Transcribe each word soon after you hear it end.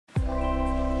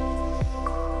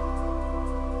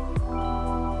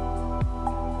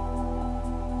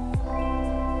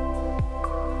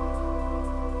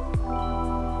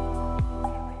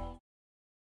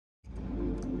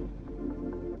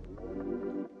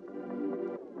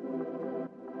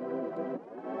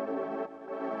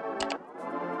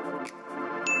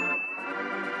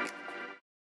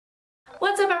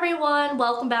everyone,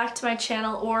 welcome back to my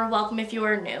channel, or welcome if you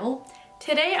are new.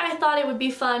 Today I thought it would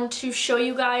be fun to show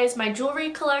you guys my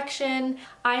jewelry collection.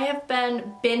 I have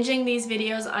been binging these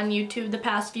videos on YouTube the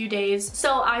past few days,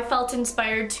 so I felt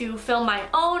inspired to film my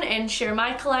own and share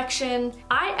my collection.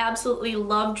 I absolutely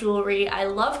love jewelry, I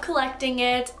love collecting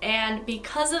it, and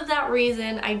because of that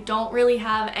reason I don't really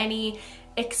have any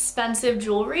expensive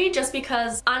jewelry just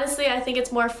because honestly I think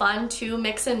it's more fun to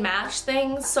mix and match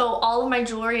things, so all of my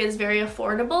jewelry is very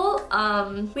affordable.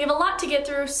 We have a lot to get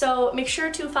through, so make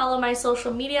sure to follow my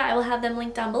social media. I will have them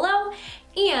linked down below,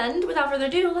 and without further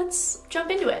ado, let's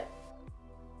jump into it.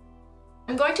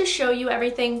 I'm going to show you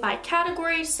everything by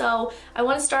category, so I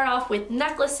want to start off with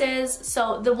necklaces.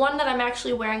 So the one that I'm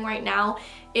actually wearing right now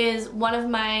is one of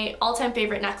my all-time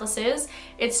favorite necklaces.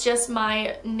 It's just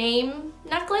my name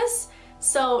necklace.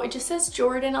 So it just says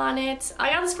Jordan on it. I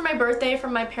got this for my birthday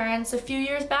from my parents a few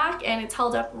years back, and it's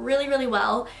held up really, really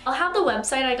well. I'll have the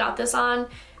website I got this on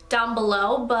down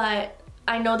below, but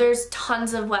I know there's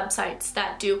tons of websites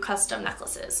that do custom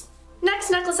necklaces. Next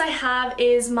necklace I have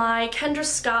is my Kendra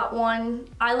Scott one.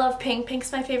 I love pink.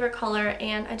 Pink's my favorite color,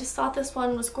 and I just thought this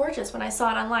one was gorgeous when I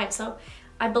saw it online. So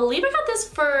I believe I got this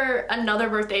for another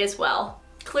birthday as well.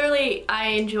 Clearly, I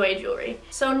enjoy jewelry.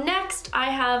 So next, I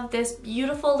have this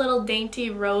beautiful little dainty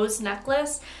rose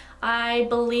necklace. I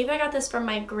believe I got this from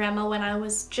my grandma when I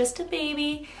was just a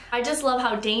baby. I just love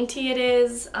how dainty it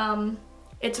is.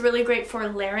 It's really great for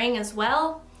layering as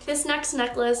well. This next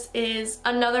necklace is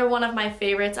another one of my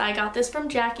favorites. I got this from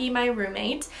Jackie, my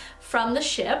roommate, from the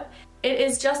ship. It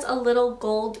is just a little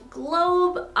gold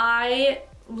globe. I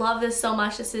love this so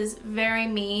much. This is very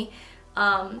me.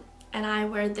 And I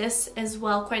wear this as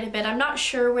well quite a bit. I'm not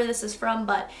sure where this is from,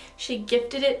 but she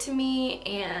gifted it to me,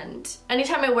 and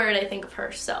anytime I wear it I think of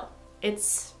her, so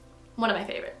it's one of my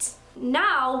favorites.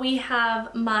 Now we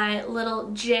have my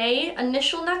little J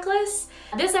initial necklace.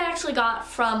 This I actually got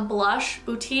from Blush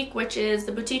Boutique, which is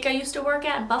the boutique I used to work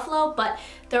at in Buffalo, but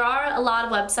there are a lot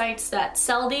of websites that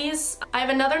sell these. I have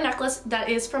another necklace that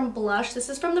is from Blush. This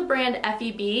is from the brand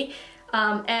FEB,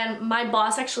 and my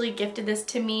boss actually gifted this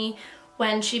to me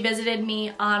when she visited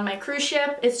me on my cruise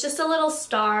ship. It's just a little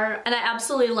star, and I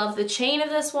absolutely love the chain of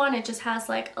this one. It just has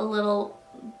like a little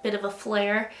bit of a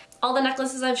flare. All the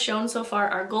necklaces I've shown so far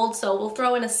are gold, so we'll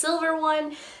throw in a silver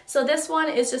one. So this one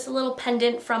is just a little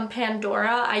pendant from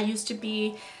Pandora. I used to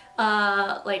be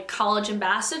like college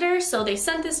ambassador, so they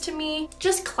sent this to me.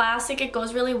 Just classic. It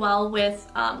goes really well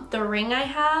with the ring I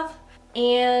have,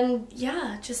 and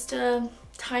yeah, just a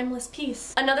timeless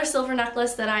piece. Another silver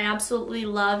necklace that I absolutely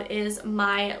love is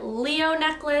my Leo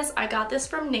necklace. I got this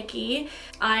from Nikki.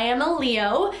 I am a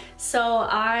Leo, so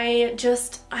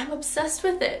I'm obsessed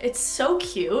with it. It's so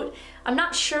cute. I'm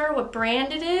not sure what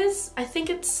brand it is. I think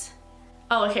it's,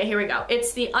 oh okay, here we go.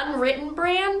 It's the Unwritten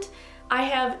brand. I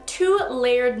have two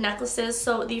layered necklaces.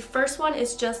 So the first one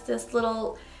is just this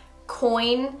little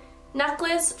coin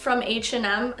necklace from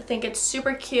H&M. I think it's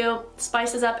super cute,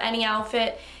 spices up any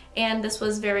outfit, and this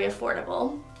was very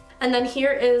affordable. And then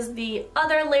here is the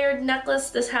other layered necklace.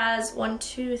 This has 1,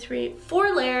 2, 3,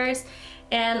 4 layers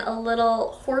and a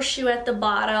little horseshoe at the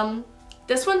bottom.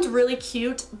 This one's really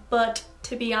cute, but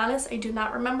to be honest, I do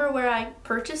not remember where I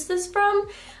purchased this from.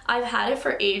 I've had it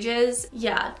for ages.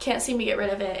 Yeah, can't seem to get rid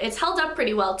of it. It's held up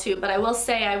pretty well too, but I will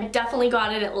say I definitely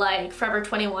got it at like Forever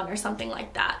 21 or something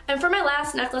like that. And for my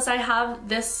last necklace, I have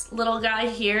this little guy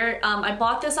here. I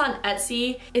bought this on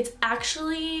Etsy. It's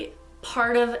actually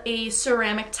part of a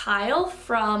ceramic tile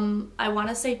from, I want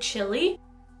to say, Chile.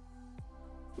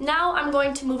 Now I'm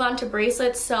going to move on to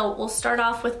bracelets, so we'll start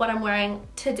off with what I'm wearing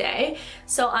today.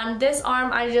 So on this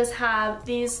arm I just have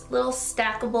these little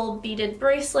stackable beaded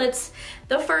bracelets.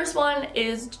 The first one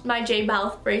is my J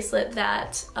Mouth bracelet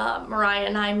that Mariah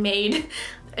and I made.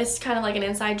 It's kind of like an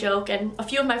inside joke, and a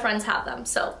few of my friends have them,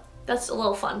 so that's a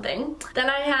little fun thing. Then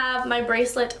I have my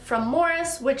bracelet from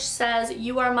Morris, which says,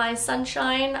 "You are my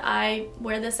sunshine." I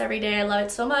wear this every day, I love it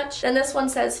so much. Then this one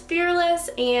says "Fearless,"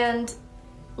 and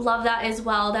love that as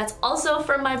well. That's also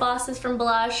from my bosses from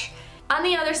Blush. On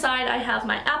the other side, I have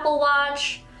my Apple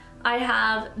Watch. I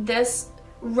have this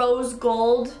rose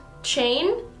gold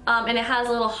chain, and it has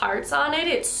little hearts on it.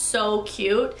 It's so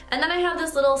cute. And then I have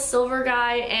this little silver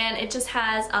guy, and it just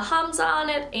has a Hamza on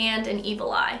it and an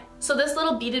evil eye. So this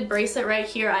little beaded bracelet right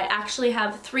here, I actually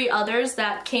have 3 others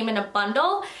that came in a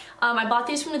bundle. I bought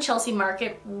these from the Chelsea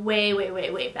Market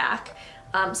way back.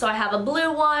 So I have a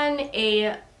blue one,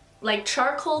 a like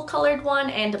charcoal colored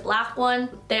one, and a black one.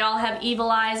 They all have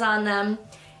evil eyes on them,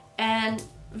 and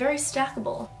very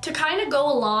stackable. To kind of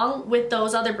go along with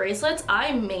those other bracelets,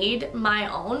 I made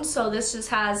my own. So this just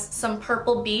has some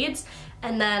purple beads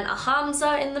and then a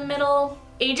Hamza in the middle.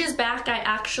 Ages back, I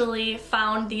actually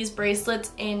found these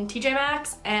bracelets in TJ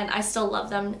Maxx and I still love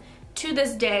them to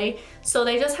this day. So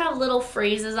they just have little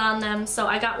phrases on them. So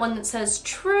I got one that says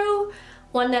true,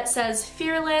 one that says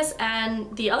fearless,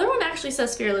 and the other one actually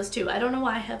says fearless too. I don't know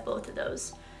why I have both of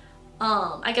those.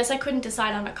 I guess I couldn't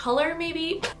decide on a color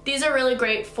maybe. These are really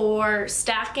great for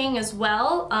stacking as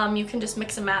well. You can just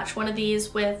mix and match one of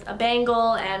these with a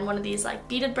bangle and one of these like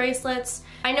beaded bracelets.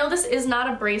 I know this is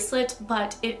not a bracelet,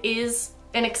 but it is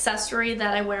an accessory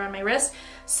that I wear on my wrist.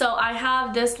 So I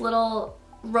have this little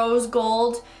rose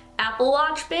gold Apple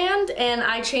Watch band, and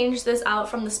I change this out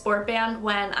from the sport band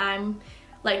when I'm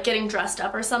like getting dressed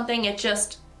up or something. It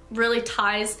just really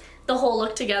ties the whole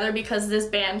look together because this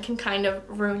band can kind of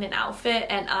ruin an outfit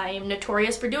and I am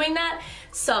notorious for doing that.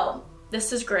 So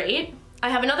this is great. I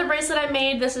have another bracelet I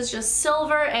made. This is just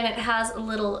silver and it has a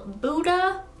little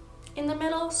Buddha in the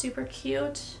middle, super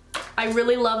cute. I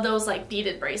really love those like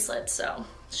beaded bracelets, so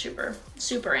super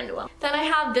into them. Then I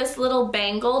have this little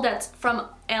bangle that's from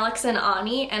Alex and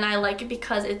Ani, and I like it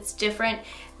because it's different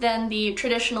than the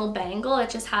traditional bangle. It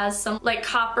just has some like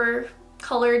copper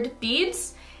colored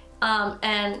beads.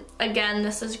 And again,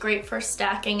 this is great for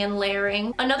stacking and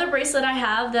layering. Another bracelet I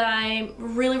have that I'm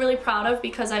really proud of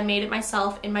because I made it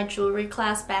myself in my jewelry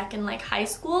class back in like high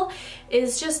school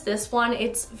is just this one.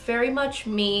 It's very much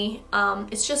me.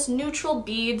 It's just neutral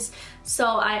beads. So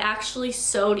I actually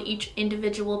sewed each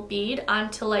individual bead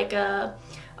onto like a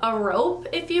rope,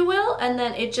 if you will, and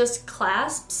then it just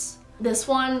clasps. This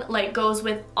one like goes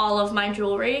with all of my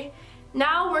jewelry.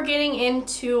 Now we're getting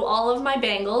into all of my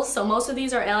bangles. So most of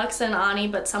these are Alex and Ani,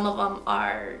 but some of them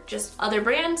are just other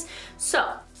brands.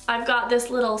 So I've got this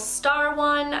little star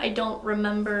one. I don't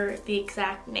remember the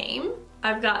exact name.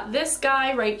 I've got this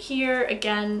guy right here.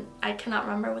 Again, I cannot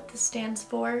remember what this stands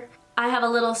for. I have a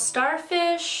little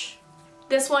starfish.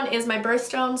 This one is my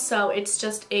birthstone, so it's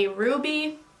just a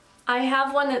ruby. I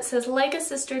have one that says like a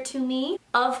sister to me.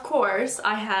 Of course,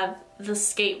 I have the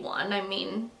skate one. I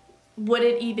mean, would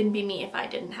it even be me if I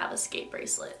didn't have a skate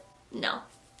bracelet? No.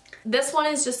 This one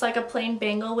is just like a plain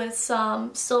bangle with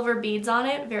some silver beads on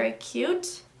it. Very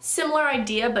cute. Similar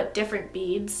idea, but different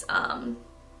beads.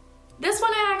 This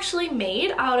one I actually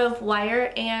made out of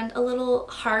wire and a little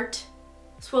heart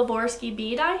Swarovski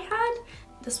bead I had.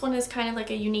 This one is kind of like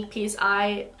a unique piece.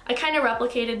 I kind of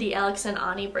replicated the Alex and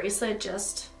Ani bracelet,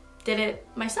 just did it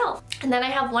myself. And then I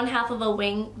have one half of a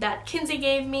wing that Kinsey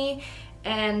gave me,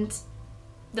 and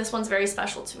this one's very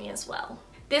special to me as well.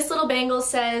 This little bangle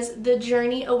says, "The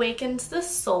journey awakens the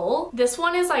soul." This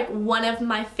one is like one of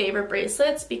my favorite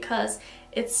bracelets because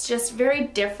it's just very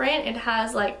different. It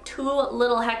has like two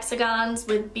little hexagons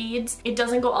with beads. It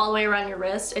doesn't go all the way around your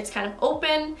wrist. It's kind of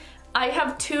open. I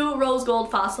have two rose gold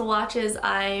fossil watches.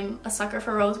 I'm a sucker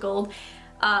for rose gold.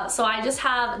 So I just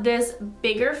have this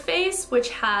bigger face, which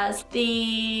has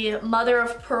the mother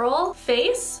of pearl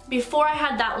face. Before I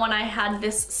had that one, I had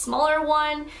this smaller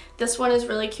one. This one is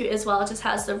really cute as well. It just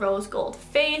has the rose gold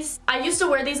face. I used to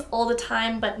wear these all the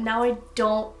time, but now I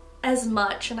don't as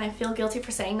much, and I feel guilty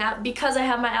for saying that because I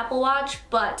have my Apple Watch,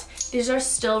 but these are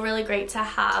still really great to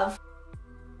have.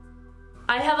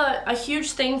 I have a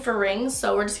huge thing for rings,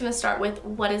 so we're just gonna start with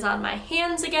what is on my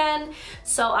hands again.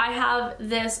 So I have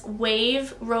this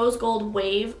wave, rose gold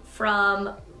wave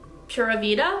from Pura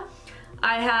Vida.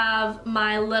 I have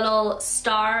my little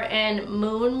star and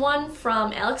moon one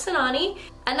from Alex and Ani.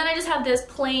 And then I just have this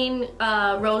plain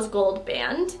rose gold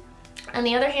band. On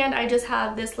the other hand, I just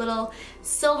have this little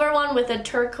silver one with a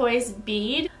turquoise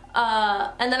bead.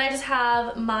 And then I just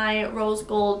have my rose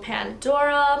gold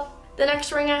Pandora. The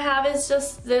next ring I have is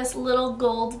just this little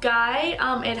gold guy.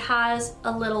 It has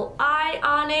a little eye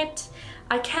on it.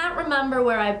 I can't remember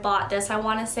where I bought this. I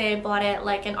want to say I bought it at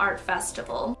like an art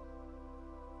festival.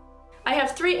 I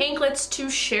have 3 anklets to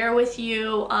share with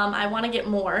you. I want to get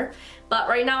more, but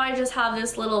right now I just have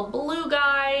this little blue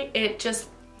guy. It just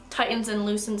tightens and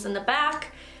loosens in the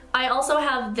back. I also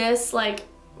have this like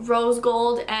rose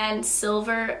gold and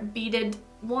silver beaded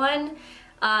one.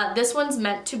 This one's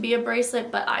meant to be a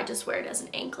bracelet, but I just wear it as an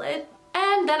anklet.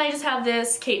 And then I just have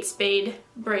this Kate Spade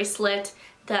bracelet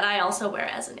that I also wear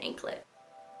as an anklet.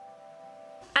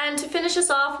 And to finish us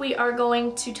off, we are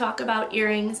going to talk about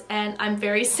earrings, and I'm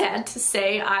very sad to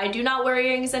say I do not wear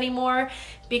earrings anymore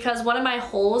because one of my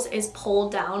holes is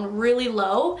pulled down really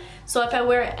low. So if I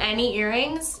wear any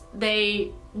earrings,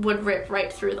 they would rip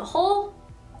right through the hole.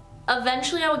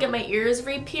 Eventually I will get my ears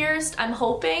re-pierced, I'm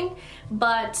hoping,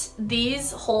 but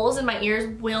these holes in my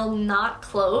ears will not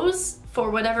close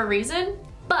for whatever reason.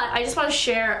 But I just want to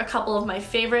share a couple of my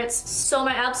favorites. So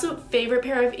my absolute favorite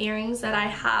pair of earrings that I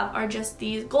have are just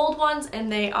these gold ones,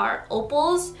 and they are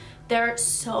opals. They're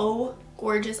so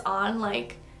gorgeous on,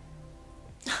 like,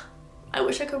 I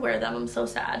wish I could wear them. I'm so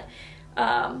sad.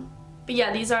 But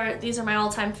yeah, these are my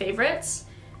all-time favorites.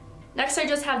 Next, I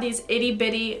just have these itty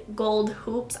bitty gold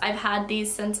hoops. I've had these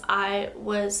since I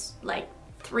was like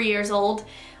 3 years old,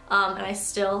 and I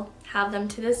still have them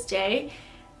to this day.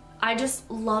 I just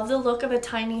love the look of a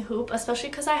tiny hoop, especially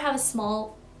because I have a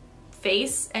small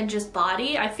face and just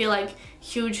body. I feel like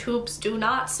huge hoops do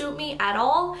not suit me at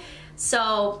all.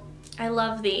 So I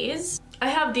love these. I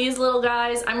have these little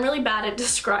guys. I'm really bad at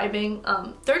describing.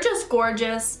 They're just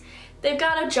gorgeous. They've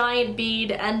got a giant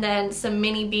bead and then some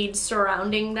mini beads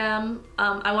surrounding them.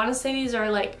 I want to say these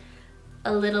are like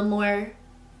a little more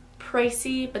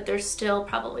pricey, but they're still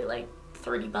probably like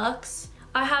 30 bucks.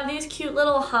 I have these cute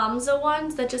little Hamza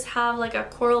ones that just have like a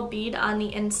coral bead on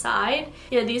the inside.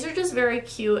 Yeah, these are just very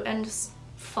cute and just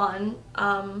fun.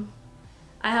 I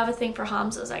have a thing for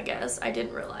Hamzas, I guess. I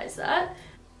didn't realize that.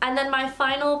 And then my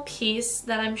final piece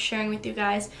that I'm sharing with you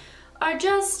guys are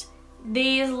just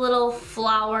these little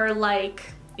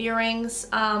flower-like earrings.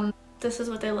 This is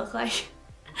what they look like.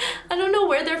 I don't know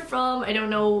where they're from. I don't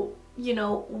know, you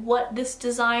know, what this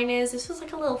design is. This was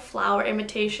like a little flower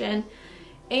imitation.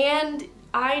 And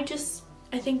I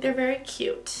think they're very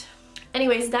cute.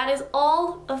 Anyways, that is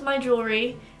all of my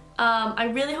jewelry.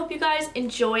 I really hope you guys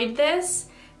enjoyed this.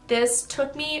 This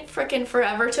took me freaking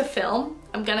forever to film.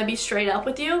 I'm gonna be straight up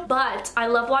with you. But I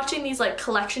love watching these like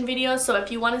collection videos, so if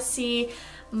you wanna see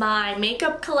my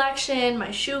makeup collection,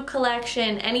 my shoe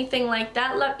collection, anything like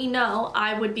that, let me know.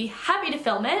 I would be happy to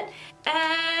film it.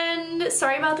 And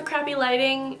sorry about the crappy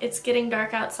lighting. It's getting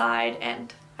dark outside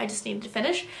and I just needed to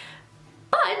finish.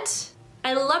 But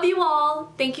I love you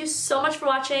all. Thank you so much for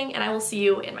watching, and I will see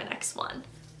you in my next one.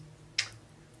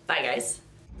 Bye, guys.